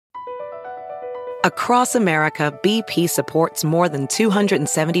Across America, BP supports more than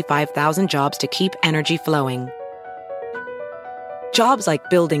 275,000 jobs to keep energy flowing. Jobs like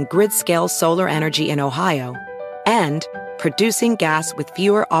building grid-scale solar energy in Ohio and producing gas with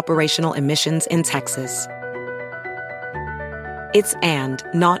fewer operational emissions in Texas. It's and,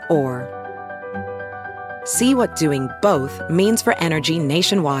 not or. See what doing both means for energy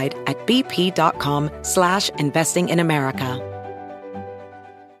nationwide at bp.com/investing in America.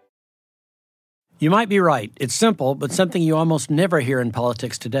 You might be right. It's simple, but something you almost never hear in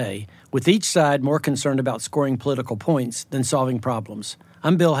politics today, with each side more concerned about scoring political points than solving problems.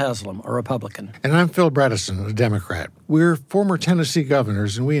 I'm Bill Haslam, a Republican. And I'm Phil Bredesen, a Democrat. We're former Tennessee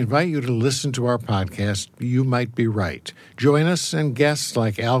governors, and we invite you to listen to our podcast, You Might Be Right. Join us and guests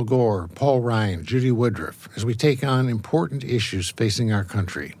like Al Gore, Paul Ryan, Judy Woodruff, as we take on important issues facing our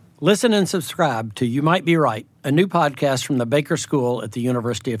country. Listen and subscribe to You Might Be Right, a new podcast from the Baker School at the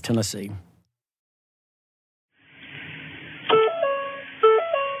University of Tennessee.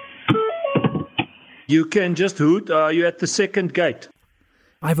 You can just hoot. You're at the second gate.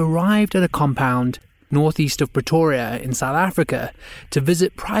 I've arrived at a compound northeast of Pretoria in South Africa to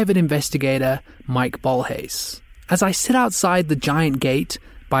visit private investigator Mike Bolhuis. As I sit outside the giant gate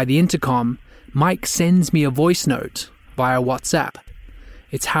by the intercom, Mike sends me a voice note via WhatsApp.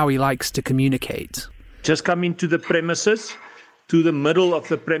 It's how he likes to communicate. Just come into the premises. To the middle of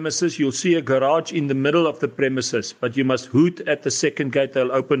the premises, you'll see a garage in the middle of the premises, but you must hoot at the second gate.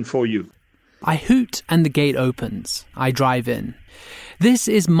 They'll open for you. I hoot and the gate opens. I drive in. This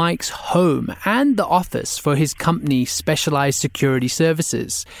is Mike's home and the office for his company, Specialized Security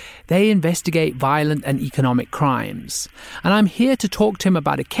Services. They investigate violent and economic crimes. And I'm here to talk to him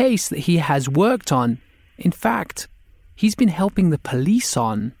about a case that he has worked on. In fact, he's been helping the police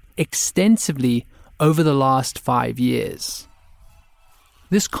on extensively over the last 5 years.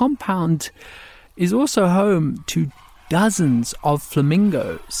 This compound is also home to dozens of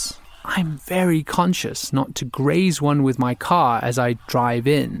flamingos. I'm very conscious not to graze one with my car as I drive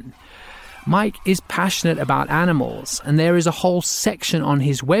in. Mike is passionate about animals, and there is a whole section on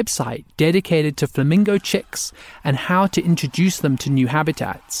his website dedicated to flamingo chicks and how to introduce them to new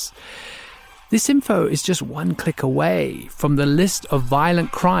habitats. This info is just one click away from the list of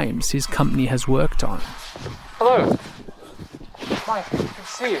violent crimes his company has worked on. Hello. Mike, good to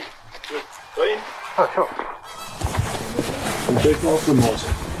see you. Go in. Oh, sure. Take off the mask.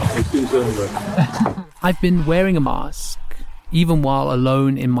 I've been wearing a mask, even while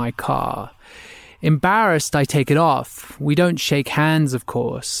alone in my car. Embarrassed, I take it off. We don't shake hands, of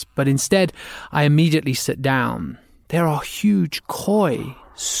course, but instead, I immediately sit down. There are huge koi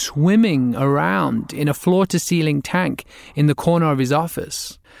swimming around in a floor-to-ceiling tank in the corner of his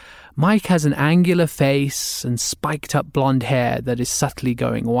office. Mike has an angular face and spiked-up blonde hair that is subtly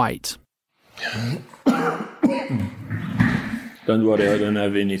going white. Don't worry, I don't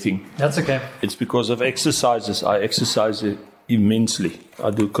have anything. That's okay. It's because of exercises. I exercise immensely.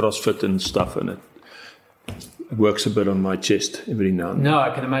 I do CrossFit and stuff, and it works a bit on my chest every now and then. No, I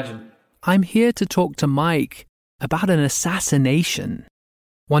can imagine. I'm here to talk to Mike about an assassination.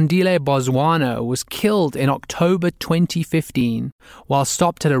 Wandile Bozwana was killed in October 2015 while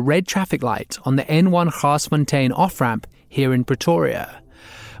stopped at a red traffic light on the N1 Garsfontein off-ramp here in Pretoria.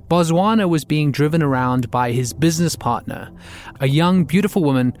 Bozwana was being driven around by his business partner, a young, beautiful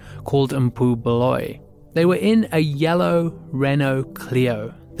woman called Mpho Baloyi. They were in a yellow Renault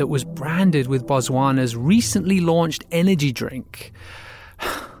Clio that was branded with Bozwana's recently launched energy drink,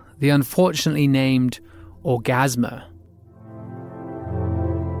 the unfortunately named Orgasma.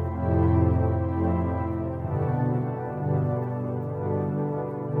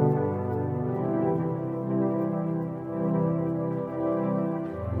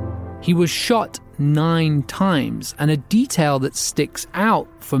 He was shot 9 times, and a detail that sticks out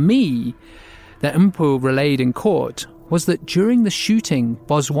for me that Mpho relayed in court was that during the shooting,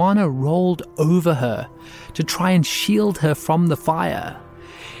 Bozwana rolled over her to try and shield her from the fire.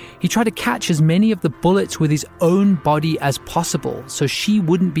 He tried to catch as many of the bullets with his own body as possible so she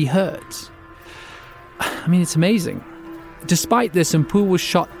wouldn't be hurt. I mean, it's amazing. Despite this, Mpho was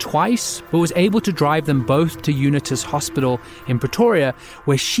shot twice, but was able to drive them both to Unitas Hospital in Pretoria,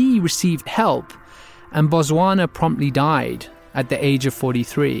 where she received help, and Bozwana promptly died at the age of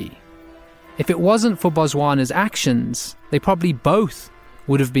 43. If it wasn't for Bozwana's actions, they probably both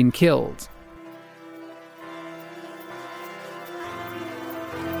would have been killed.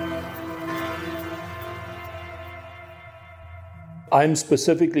 I'm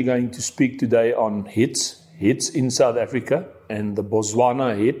specifically going to speak today on hits in South Africa, and the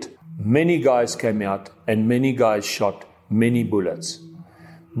Bozwana hit. Many guys came out and many guys shot many bullets.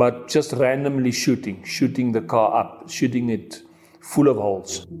 but just randomly shooting the car up, shooting it full of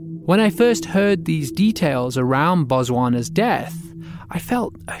holes. When I first heard these details around Bozwana's death, I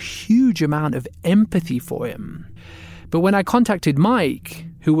felt a huge amount of empathy for him. But when I contacted Mike,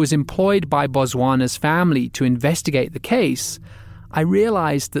 who was employed by Bozwana's family to investigate the case, I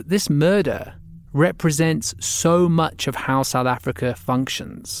realized that this murder represents so much of how South Africa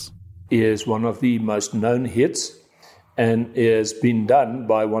functions. It is one of the most known hits and has been done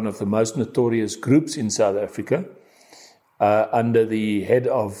by one of the most notorious groups in South Africa under the head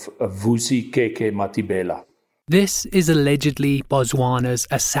of Vusi Keke Matibela. This is allegedly Bozwana's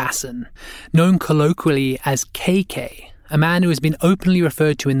assassin, known colloquially as KK, a man who has been openly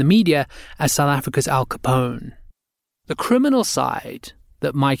referred to in the media as South Africa's Al Capone. The criminal side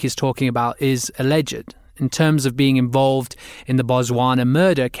that Mike is talking about is alleged. In terms of being involved in the Bozwana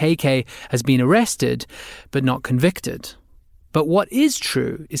murder, KK has been arrested but not convicted. But what is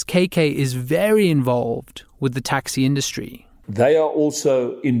true is KK is very involved with the taxi industry. They are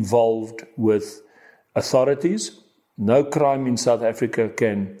also involved with authorities. No crime in South Africa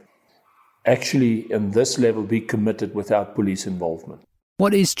can actually, in this level, be committed without police involvement.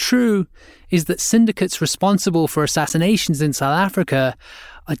 What is true is that syndicates responsible for assassinations in South Africa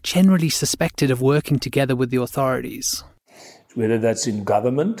are generally suspected of working together with the authorities. Whether that's in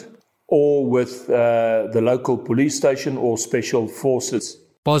government or with the local police station or special forces.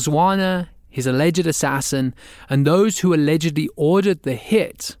 Bozwana, his alleged assassin, and those who allegedly ordered the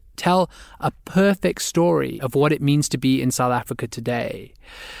hit tell a perfect story of what it means to be in South Africa today.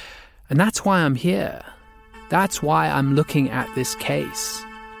 And that's why I'm here. That's why I'm looking at this case.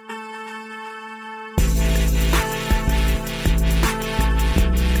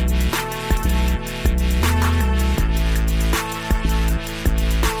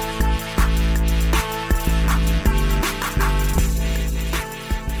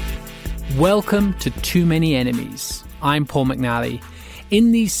 Welcome to Too Many Enemies. I'm Paul McNally.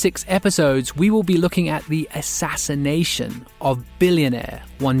 In these 6 episodes, we will be looking at the assassination of billionaire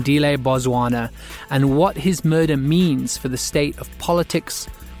Wandile Bozwana and what his murder means for the state of politics,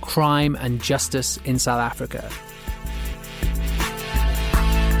 crime and justice in South Africa.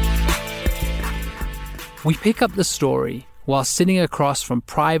 We pick up the story while sitting across from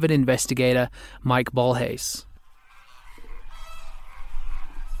private investigator Mike Bolhuis.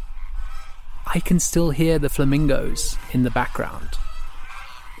 I can still hear the flamingos in the background.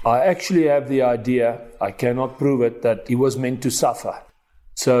 I actually have the idea, I cannot prove it, that he was meant to suffer.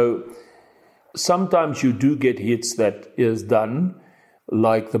 So sometimes you do get hits that is done,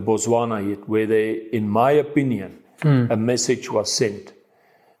 like the Bozwana hit, where they, in my opinion, a message was sent,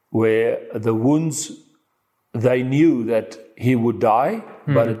 where the wounds, they knew that he would die,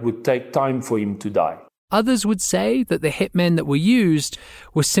 but it would take time for him to die. Others would say that the hitmen that were used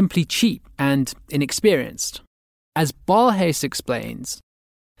were simply cheap and inexperienced. As Bolhuis explains,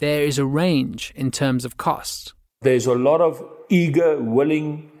 there is a range in terms of cost. There's a lot of eager,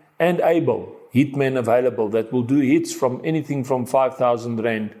 willing, and able hitmen available that will do hits from anything from 5,000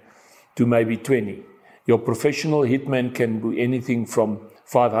 Rand to maybe 20. Your professional hitman can do anything from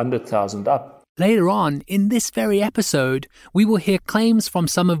 500,000 up. Later on, in this very episode, we will hear claims from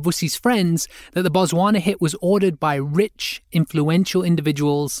some of Vusi's friends that the Bozwana hit was ordered by rich, influential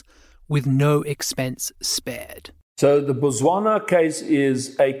individuals with no expense spared. So the Bozwana case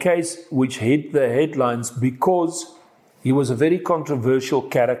is a case which hit the headlines because he was a very controversial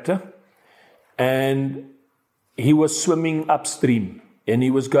character and he was swimming upstream and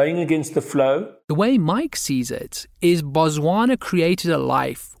he was going against the flow. The way Mike sees it is Bozwana created a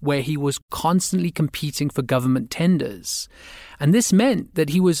life where he was constantly competing for government tenders. And this meant that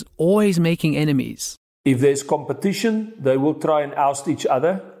he was always making enemies. If there's competition, they will try and oust each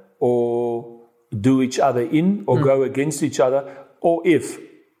other or do each other in or go against each other, or if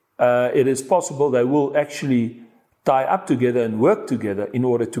it is possible, they will actually tie up together and work together in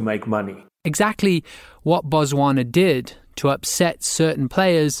order to make money. Exactly what Bozwana did to upset certain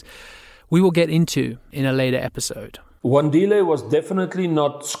players, we will get into in a later episode. Wandile was definitely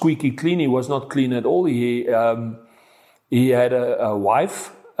not squeaky clean. He was not clean at all. He had a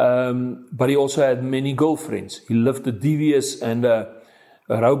wife, but he also had many girlfriends. He lived a devious and a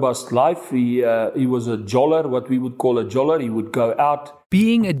robust life. He was a joller, what we would call a joller. He would go out.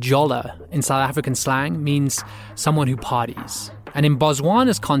 Being a joller in South African slang means someone who parties. And in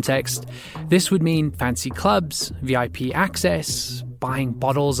Bozwana's context, this would mean fancy clubs, VIP access, buying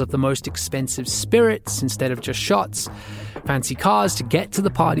bottles of the most expensive spirits instead of just shots, fancy cars to get to the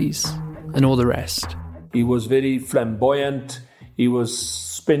parties, and all the rest. He was very flamboyant. He was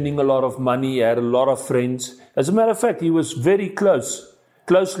spending a lot of money. He had a lot of friends. As a matter of fact, he was very close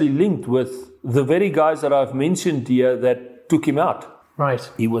closely linked with the very guys that I've mentioned here that took him out. Right.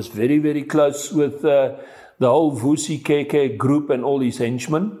 He was very, very close with the whole Vusi KK group and all his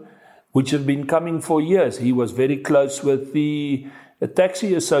henchmen, which have been coming for years. He was very close with the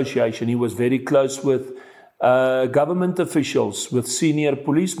taxi association. He was very close with government officials, with senior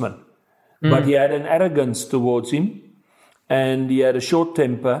policemen. But he had an arrogance towards him, and he had a short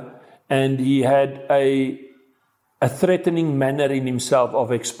temper, and he had a threatening manner in himself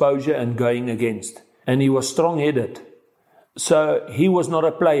of exposure and going against. And he was strong-headed. So he was not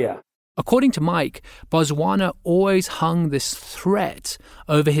a player. According to Mike, Bozwana always hung this threat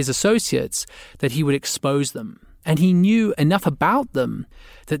over his associates that he would expose them. And he knew enough about them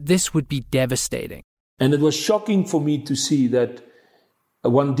that this would be devastating. And it was shocking for me to see that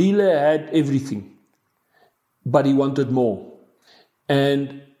Wandile had everything, but he wanted more.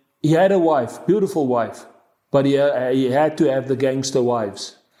 And he had a wife, beautiful wife, but he had to have the gangster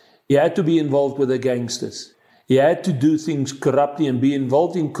wives. He had to be involved with the gangsters. He had to do things corruptly and be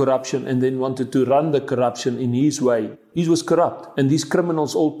involved in corruption, and then wanted to run the corruption in his way. He was corrupt, and these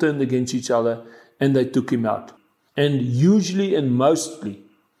criminals all turned against each other, and they took him out. And usually and mostly,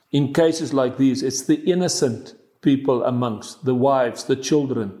 in cases like these, it's the innocent people amongst, the wives, the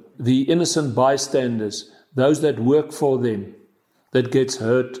children, the innocent bystanders, those that work for them, that gets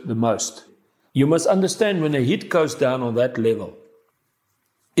hurt the most. You must understand, when a hit goes down on that level,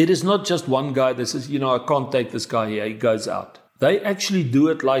 it is not just one guy that says, I can't take this guy here, he goes out. They actually do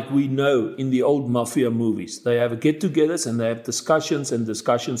it like we know in the old mafia movies. They have get-togethers and they have discussions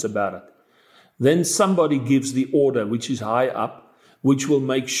about it. Then somebody gives the order, which is high up, which will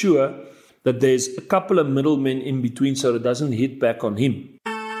make sure that there's a couple of middlemen in between so it doesn't hit back on him.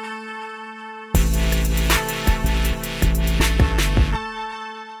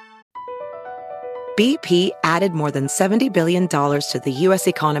 BP added more than $70 billion to the U.S.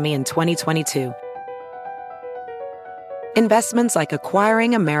 economy in 2022. Investments like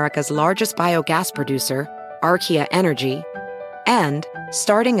acquiring America's largest biogas producer, Archaea Energy, and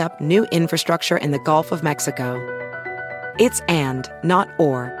starting up new infrastructure in the Gulf of Mexico. It's and, not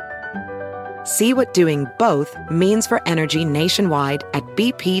or. See what doing both means for energy nationwide at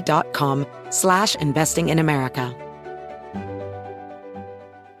bp.com/investing in America.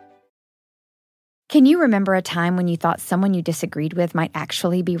 Can you remember a time when you thought someone you disagreed with might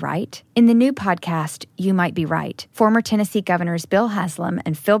actually be right? In the new podcast, You Might Be Right, former Tennessee Governors Bill Haslam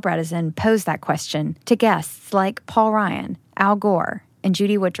and Phil Bredesen pose that question to guests like Paul Ryan, Al Gore, and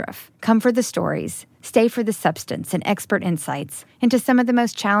Judy Woodruff. Come for the stories, stay for the substance and expert insights into some of the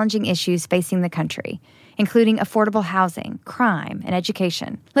most challenging issues facing the country, including affordable housing, crime, and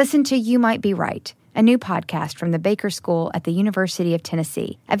education. Listen to You Might Be Right, a new podcast from the Baker School at the University of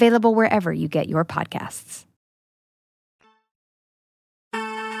Tennessee, available wherever you get your podcasts.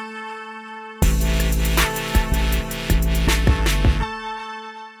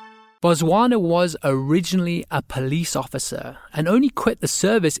 Bozwana was originally a police officer and only quit the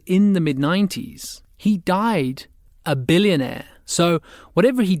service in the mid-90s. He died a billionaire, so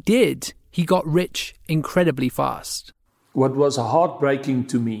whatever he did, he got rich incredibly fast. What was heartbreaking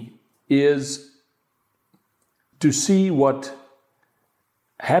to me is to see what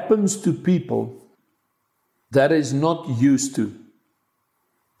happens to people that is not used to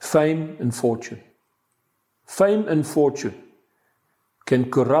fame and fortune. Fame and fortune can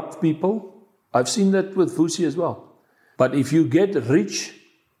corrupt people. I've seen that with Vusi as well. But if you get rich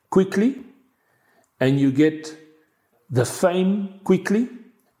quickly and you get the fame quickly,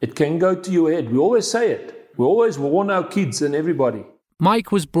 it can go to your head. We always say it. We always warn our kids and everybody.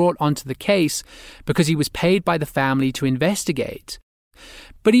 Mike was brought onto the case because he was paid by the family to investigate.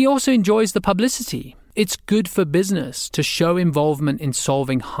 But he also enjoys the publicity. It's good for business to show involvement in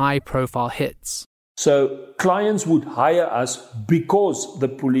solving high-profile hits. So clients would hire us because the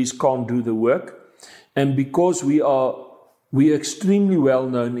police can't do the work and because we are extremely well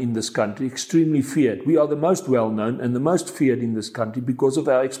known in this country, extremely feared. We are the most well known and the most feared in this country because of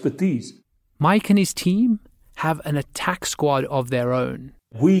our expertise. Mike and his team have an attack squad of their own.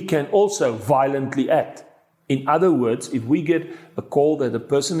 We can also violently act. In other words, if we get a call that a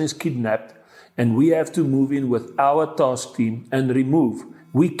person is kidnapped and we have to move in with our task team and remove,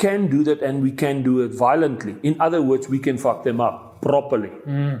 we can do that and we can do it violently. In other words, we can fuck them up properly.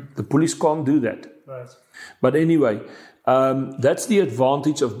 The police can't do that. Right. But anyway, that's the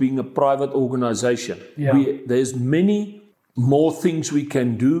advantage of being a private organization. Yeah. There's many more things we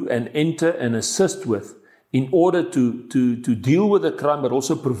can do and enter and assist with in order to deal with the crime, but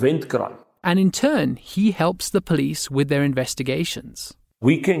also prevent crime. And in turn, he helps the police with their investigations.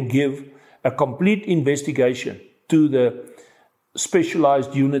 We can give a complete investigation to the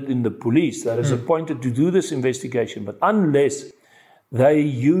specialized unit in the police that is appointed to do this investigation. But unless they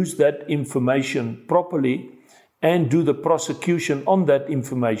use that information properly and do the prosecution on that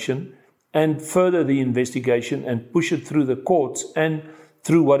information and further the investigation and push it through the courts and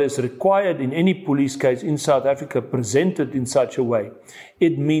through what is required in any police case in South Africa presented in such a way,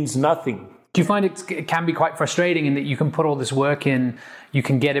 it means nothing. Do you find it can be quite frustrating in that you can put all this work in, you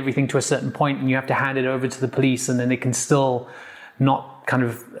can get everything to a certain point and you have to hand it over to the police and then they can still not kind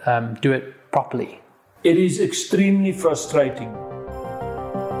of do it properly? It is extremely frustrating.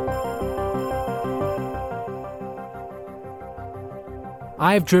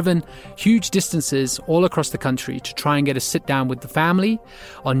 I have driven huge distances all across the country to try and get a sit down with the family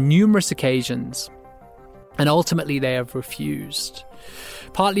on numerous occasions, and ultimately they have refused,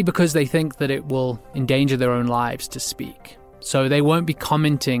 partly because they think that it will endanger their own lives to speak. So they won't be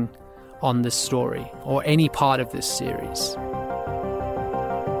commenting on this story or any part of this series.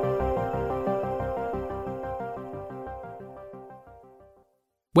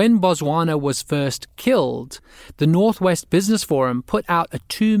 When Bozwana was first killed, the Northwest Business Forum put out a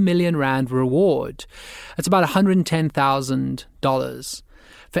 2 million rand reward. That's about $110,000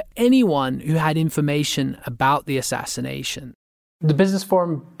 for anyone who had information about the assassination. The Business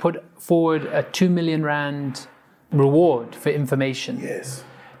Forum put forward a 2 million rand reward for information. Yes.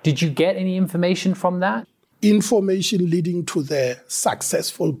 Did you get any information from that? Information leading to the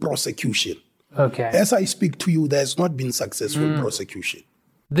successful prosecution. Okay. As I speak to you, there's not been successful prosecution.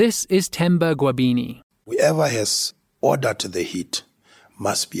 This is Themba Gwabini. Whoever has ordered the hit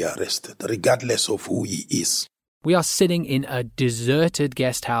must be arrested, regardless of who he is. We are sitting in a deserted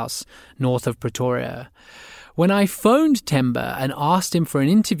guest house north of Pretoria. When I phoned Themba and asked him for an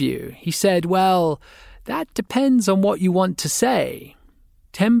interview, he said, well, that depends on what you want to say.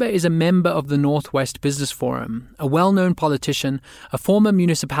 Themba is a member of the Northwest Business Forum, a well-known politician, a former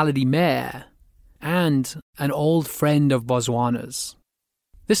municipality mayor, and an old friend of Bozwana's.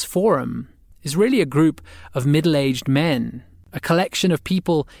 This forum is really a group of middle-aged men, a collection of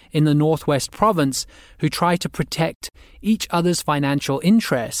people in the Northwest Province who try to protect each other's financial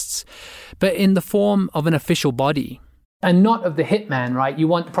interests, but in the form of an official body. And not of the hitman, right? You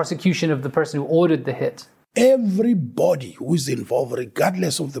want the prosecution of the person who ordered the hit. Everybody who is involved,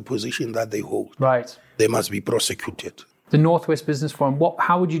 regardless of the position that they hold, right, they must be prosecuted. The Northwest Business Forum,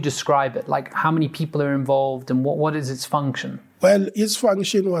 how would you describe it? Like, how many people are involved and what is its function? Well, its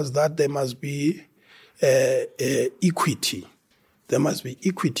function was that there must be equity. There must be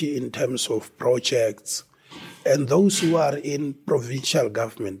equity in terms of projects. And those who are in provincial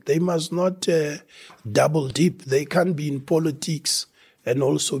government, they must not double dip. They can't be in politics and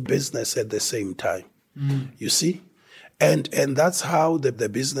also business at the same time. You see? And that's how the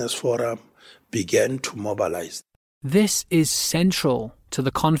Business Forum began to mobilize. This is central to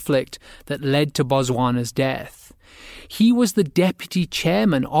the conflict that led to Bozwana's death. He was the deputy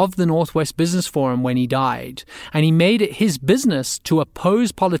chairman of the Northwest Business Forum when he died, and he made it his business to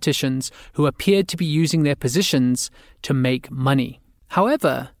oppose politicians who appeared to be using their positions to make money.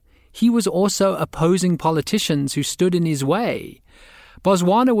 However, he was also opposing politicians who stood in his way.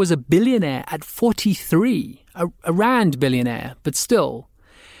 Bozwana was a billionaire at 43, a rand billionaire, but still.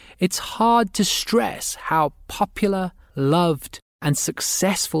 It's hard to stress how popular, loved, and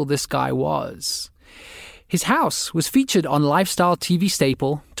successful this guy was. His house was featured on lifestyle TV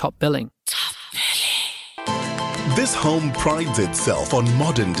staple Top Billing. This home prides itself on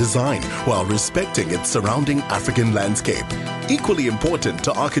modern design while respecting its surrounding African landscape. Equally important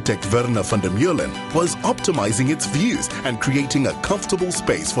to architect Werner van der Meulen was optimizing its views and creating a comfortable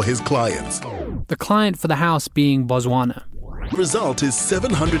space for his clients. The client for the house being Bozwana. Result is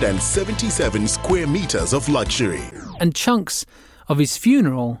 777 square meters of luxury. And chunks of his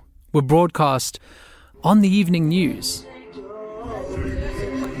funeral were broadcast on the evening news.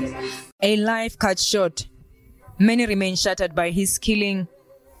 A life cut short. Many remain shattered by his killing.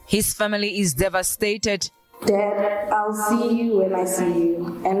 His family is devastated. Dad, I'll see you when I see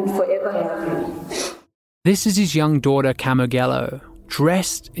you, and forever love you. This is his young daughter, Kamogelo,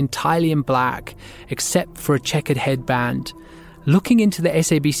 dressed entirely in black, except for a checkered headband, looking into the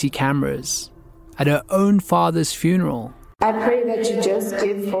SABC cameras at her own father's funeral. I pray that you just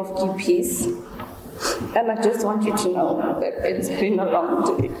give 50 peace. And I just want you to know that it's been a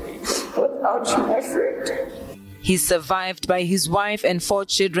long day without you, my friend. He's survived by his wife and 4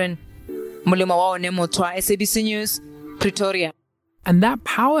 children. Mulema wao Nemotwa, SABC News, Pretoria. And that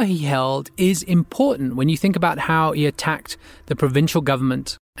power he held is important when you think about how he attacked the provincial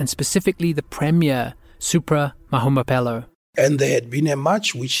government, and specifically the Premier, Supra Mahumapelo. And there had been a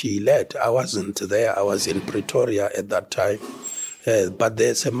march which he led. I wasn't there. I was in Pretoria at that time. But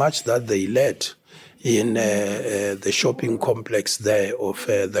there's a march that they led in the shopping complex there of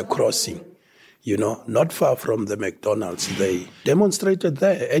the Crossing, not far from the McDonald's. They demonstrated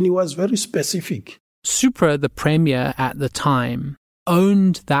there, and he was very specific. Supra, the premier at the time,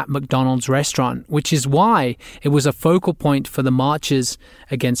 owned that McDonald's restaurant, which is why it was a focal point for the marches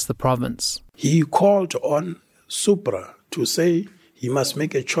against the province. He called on Supra to say he must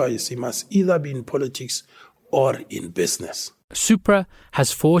make a choice. He must either be in politics or in business. Supra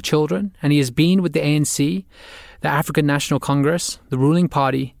has 4 children, and he has been with the ANC, the African National Congress, the ruling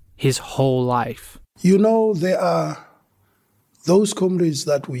party, his whole life. There are those comrades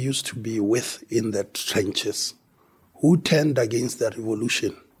that we used to be with in the trenches who turned against the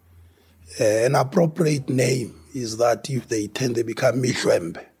revolution. An appropriate name is that if they turn, they become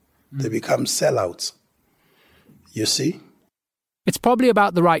mishwembe. They become sellouts. You see? It's probably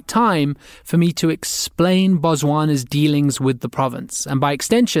about the right time for me to explain Bozwana's dealings with the province, and by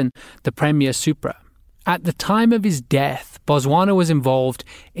extension, the Premier Supra. At the time of his death, Bozwana was involved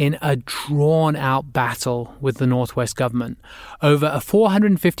in a drawn-out battle with the Northwest government over a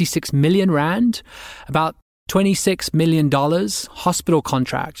 456 million rand, about $26 million hospital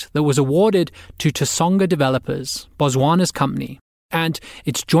contract that was awarded to Tasonga Developers, Bozwana's company, and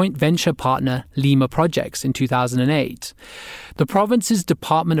its joint venture partner Lima Projects in 2008. The province's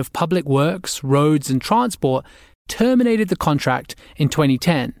Department of Public Works, Roads and Transport terminated the contract in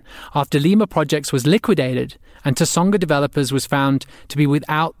 2010 after Lima Projects was liquidated and Tasonga Developers was found to be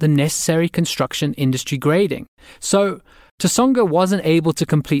without the necessary construction industry grading. So Tasonga wasn't able to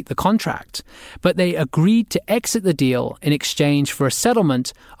complete the contract, but they agreed to exit the deal in exchange for a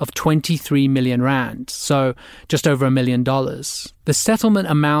settlement of 23 million rand, so just over $1 million. The settlement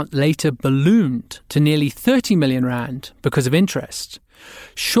amount later ballooned to nearly 30 million rand because of interest.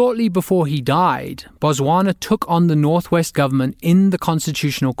 Shortly before he died, Bozwana took on the Northwest government in the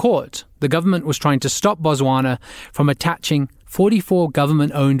Constitutional Court. The government was trying to stop Bozwana from attaching 44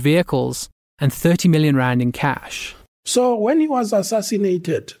 government-owned vehicles and 30 million rand in cash. So when he was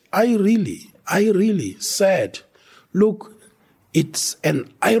assassinated, I really said, look, it's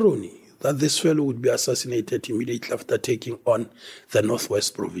an irony that this fellow would be assassinated immediately after taking on the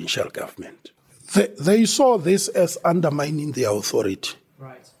Northwest provincial government. They saw this as undermining their authority.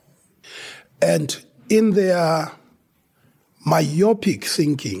 Right. And in their myopic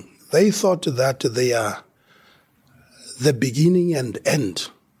thinking, they thought that they are the beginning and end.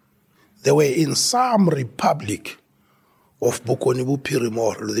 They were in some republic of Bokoni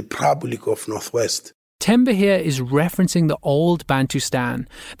Bophirima, the Republic of Northwest. Temba here is referencing the old Bantustan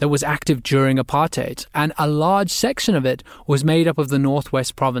that was active during apartheid, and a large section of it was made up of the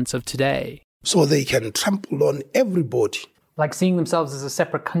Northwest province of today. So they can trample on everybody. Like seeing themselves as a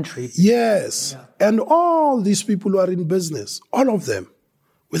separate country. Yes. Yeah. And all these people who are in business, all of them,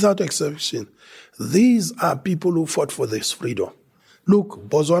 without exception, these are people who fought for this freedom. Look,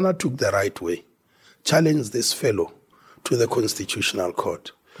 Bozwana took the right way, challenged this fellow to the Constitutional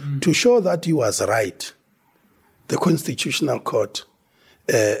Court to show that he was right. The Constitutional Court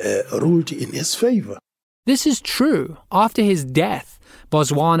ruled in his favor. This is true. After his death,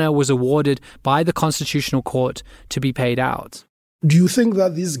 Bozwana was awarded by the Constitutional Court to be paid out. Do you think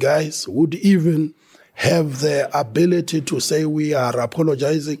that these guys would even have the ability to say we are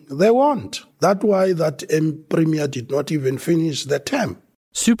apologizing? They won't. That's why that premier did not even finish the term.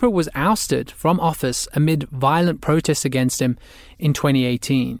 Supra was ousted from office amid violent protests against him in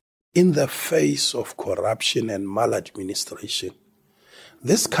 2018. In the face of corruption and maladministration,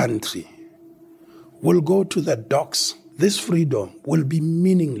 this country will go to the docks. This freedom will be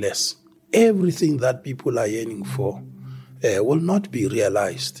meaningless. Everything that people are yearning for will not be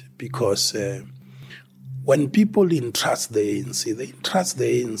realized because when people entrust the ANC, they entrust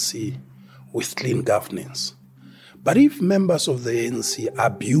the ANC with clean governance. But if members of the ANC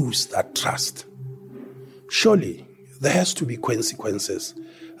abuse that trust, surely there has to be consequences,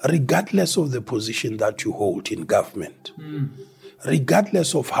 regardless of the position that you hold in government,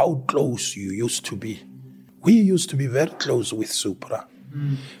 regardless of how close you used to be. We used to be very close with Supra.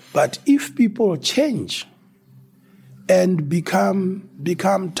 But if people change and become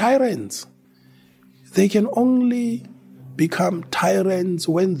tyrants, they can only become tyrants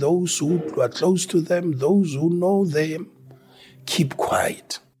when those who are close to them, those who know them, keep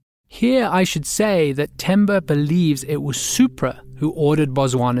quiet. Here I should say that Temba believes it was Supra who ordered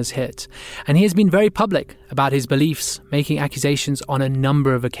Bozwana's hit, and he has been very public about his beliefs, making accusations on a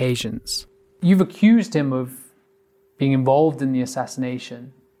number of occasions. You've accused him of being involved in the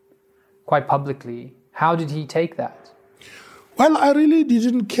assassination quite publicly. How did he take that? Well, I really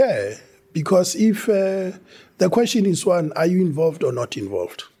didn't care, because if the The question is one, are you involved or not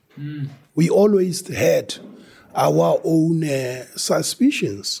involved? We always had our own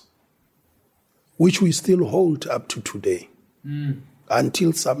suspicions, which we still hold up to today,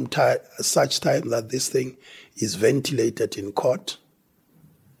 until such time that this thing is ventilated in court.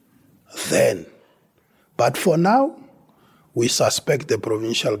 Then, but for now, we suspect the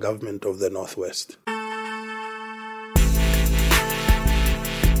provincial government of the Northwest.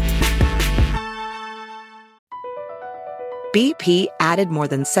 BP added more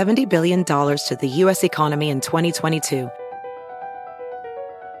than $70 billion to the U.S. economy in 2022.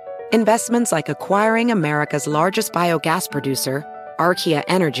 Investments like acquiring America's largest biogas producer, Archaea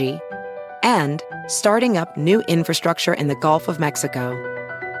Energy, and starting up new infrastructure in the Gulf of Mexico.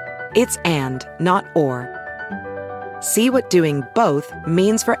 It's and, not or. See what doing both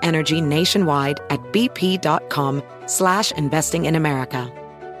means for energy nationwide at bp.com/investing in America.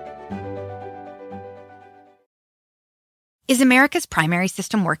 Is America's primary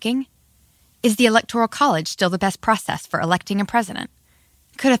system working? Is the Electoral College still the best process for electing a president?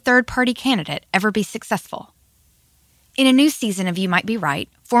 Could a third-party candidate ever be successful? In a new season of You Might Be Right,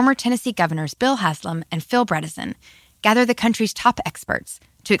 former Tennessee governors Bill Haslam and Phil Bredesen gather the country's top experts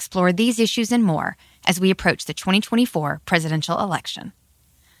to explore these issues and more as we approach the 2024 presidential election.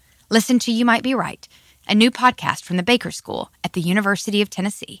 Listen to You Might Be Right, a new podcast from the Baker School at the University of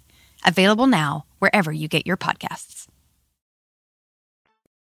Tennessee, available now wherever you get your podcasts.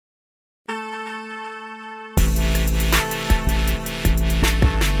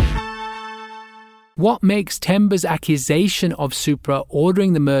 What makes Themba's accusation of Supra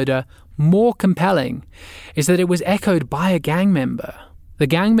ordering the murder more compelling is that it was echoed by a gang member. The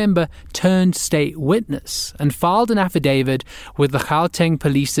gang member turned state witness and filed an affidavit with the Gauteng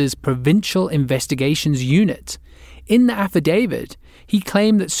Police's Provincial Investigations Unit. In the affidavit, he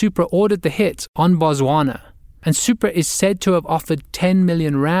claimed that Supra ordered the hit on Bozwana, and Supra is said to have offered 10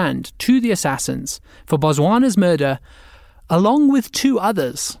 million rand to the assassins for Bozwana's murder, along with 2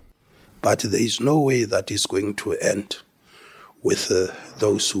 others. But there is no way that is going to end with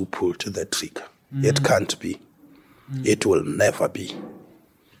those who pulled the trigger. It can't be. It will never be.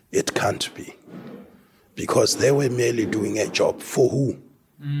 It can't be. Because they were merely doing a job. For who?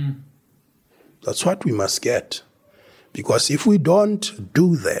 That's what we must get. Because if we don't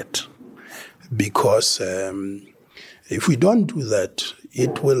do that,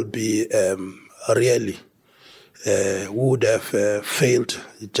 it will be really... would have failed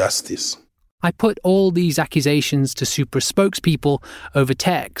justice. I put all these accusations to Supra spokespeople over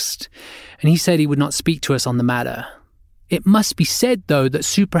text, and he said he would not speak to us on the matter. It must be said, though, that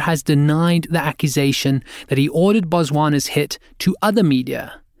Supra has denied the accusation that he ordered Bozwana's hit to other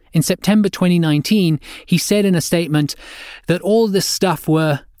media. In September 2019, he said in a statement that all this stuff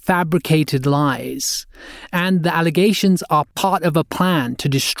were fabricated lies, and the allegations are part of a plan to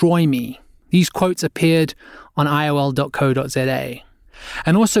destroy me. These quotes appeared on iol.co.za.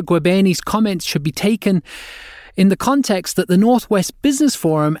 And also Gwebeni's comments should be taken in the context that the Northwest Business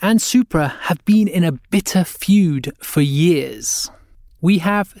Forum and Supra have been in a bitter feud for years. We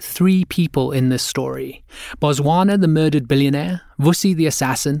have 3 people in this story: Bozwana, the murdered billionaire, Vusi, the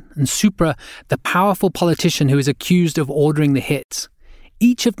assassin, and Supra, the powerful politician who is accused of ordering the hit.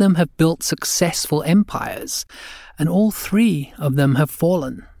 Each of them have built successful empires, and all 3 of them have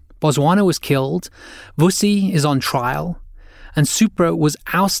fallen. Bozwana was killed, Vusi is on trial, and Supra was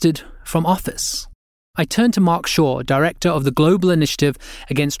ousted from office. I turned to Mark Shaw, director of the Global Initiative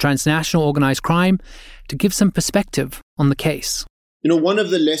Against Transnational Organized Crime, to give some perspective on the case. You know, one of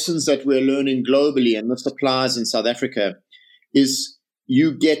the lessons that we're learning globally, and this applies in South Africa, is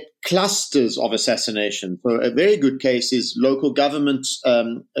you get clusters of assassination. So a very good case is local government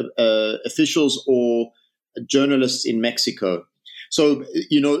officials or journalists in Mexico. So,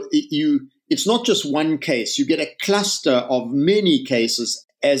 you know, it's not just one case. You get a cluster of many cases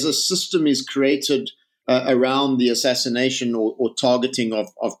as a system is created around the assassination or targeting of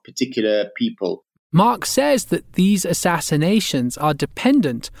particular people. Mark says that these assassinations are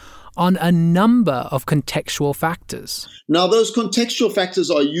dependent on a number of contextual factors. Now, those contextual factors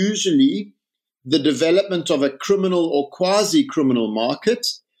are usually the development of a criminal or quasi-criminal market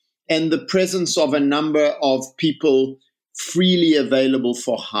and the presence of a number of people freely available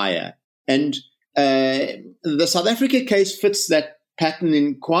for hire. And the South Africa case fits that pattern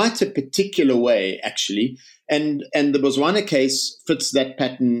in quite a particular way, actually. And the Bozwana case fits that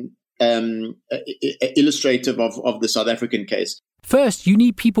pattern illustrative of the South African case. First, you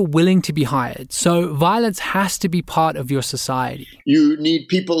need people willing to be hired. So violence has to be part of your society. You need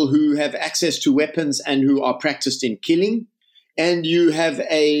people who have access to weapons and who are practiced in killing. And you have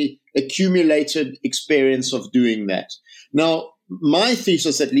a accumulated experience of doing that. Now, my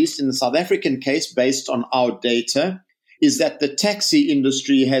thesis, at least in the South African case, based on our data, is that the taxi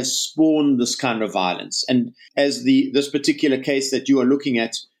industry has spawned this kind of violence. And as this particular case that you are looking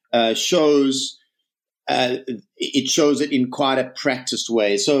at shows, it shows it in quite a practiced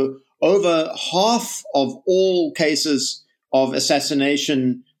way. So over half of all cases of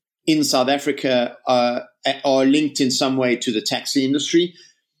assassination in South Africa are linked in some way to the taxi industry.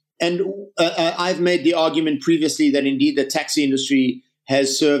 And I've made the argument previously that indeed the taxi industry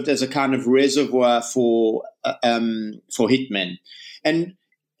has served as a kind of reservoir for hitmen. And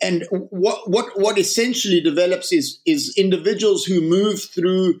what essentially develops is individuals who move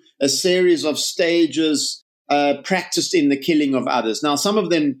through a series of stages practiced in the killing of others. Now, some of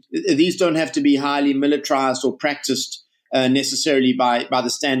them, these don't have to be highly militarized or practiced necessarily by the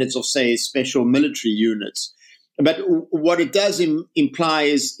standards of, say, special military units. But what it does imply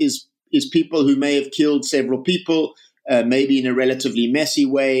is people who may have killed several people, maybe in a relatively messy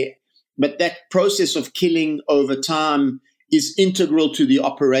way. But that process of killing over time is integral to the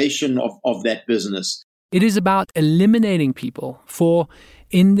operation of that business. It is about eliminating people for,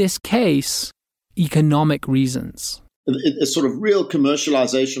 in this case, economic reasons. A sort of real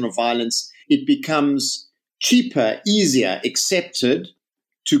commercialization of violence. It becomes cheaper, easier, accepted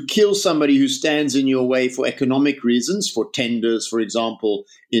to kill somebody who stands in your way for economic reasons, for tenders, for example,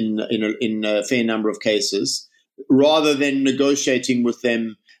 in a fair number of cases, rather than negotiating with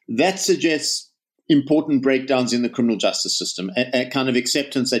them. That suggests important breakdowns in the criminal justice system, a kind of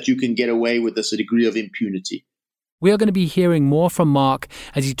acceptance that you can get away with this, a degree of impunity. We are going to be hearing more from Mark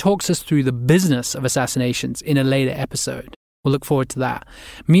as he talks us through the business of assassinations in a later episode. We'll look forward to that.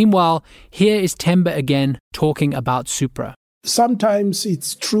 Meanwhile, here is Themba again talking about Supra. Sometimes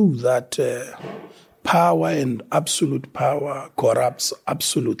it's true that power and absolute power corrupts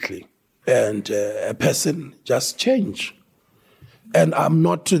absolutely. And a person just change. And I'm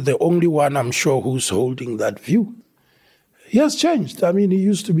not the only one, I'm sure, who's holding that view. He has changed. I mean, he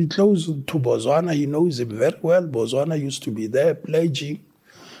used to be close to Botswana. He knows him very well. Botswana used to be there pledging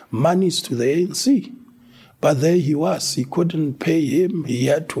monies to the ANC. But there he was. He couldn't pay him. He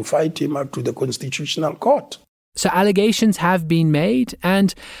had to fight him up to the Constitutional Court. So allegations have been made,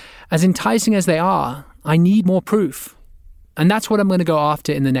 and as enticing as they are, I need more proof. And that's what I'm going to go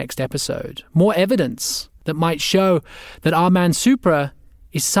after in the next episode. More evidence that might show that our man Supra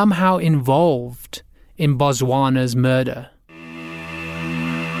is somehow involved in Botswana's murder.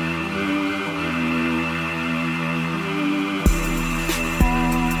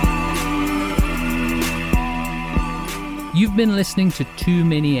 You've been listening to Too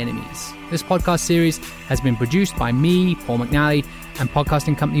Many Enemies. This podcast series has been produced by me, Paul McNally, and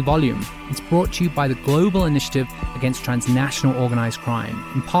podcasting company Volume. It's brought to you by the Global Initiative Against Transnational Organized Crime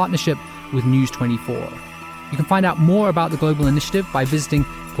in partnership with News 24. You can find out more about the Global Initiative by visiting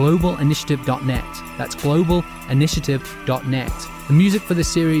globalinitiative.net. That's globalinitiative.net. The music for this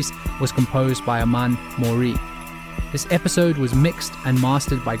series was composed by Aman Mori. This episode was mixed and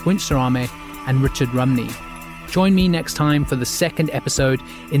mastered by Gwynch Sarame and Richard Rumney. Join me next time for the second episode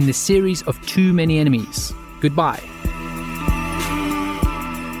in this series of Too Many Enemies. Goodbye.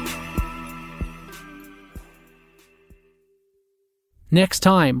 Next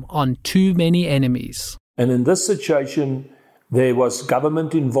time on Too Many Enemies. And in this situation, there was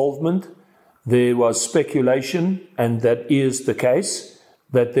government involvement, there was speculation, and that is the case,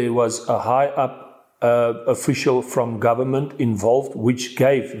 that there was a high-up official from government involved, which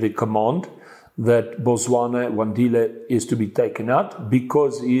gave the command that Botswana Wandile is to be taken out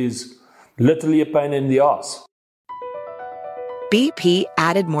because he is literally a pain in the ass. BP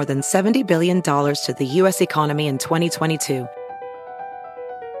added more than $70 billion to the U.S. economy in 2022.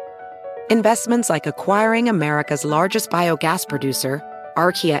 Investments like acquiring America's largest biogas producer,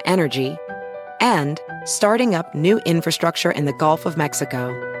 Archaea Energy, and starting up new infrastructure in the Gulf of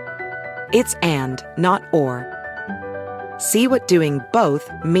Mexico. It's and, not or. See what doing both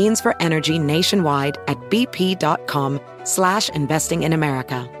means for energy nationwide at bp.com/investing in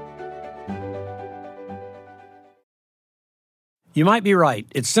America. You might be right.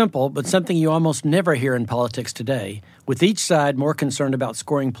 It's simple, but something you almost never hear in politics today, with each side more concerned about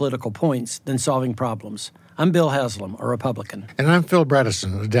scoring political points than solving problems. I'm Bill Haslam, a Republican. And I'm Phil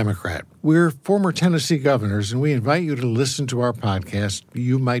Bredesen, a Democrat. We're former Tennessee governors, and we invite you to listen to our podcast,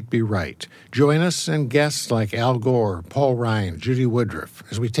 You Might Be Right. Join us and guests like Al Gore, Paul Ryan, Judy Woodruff,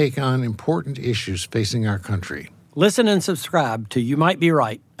 as we take on important issues facing our country. Listen and subscribe to You Might Be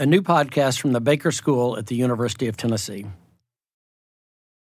Right, a new podcast from the Baker School at the University of Tennessee.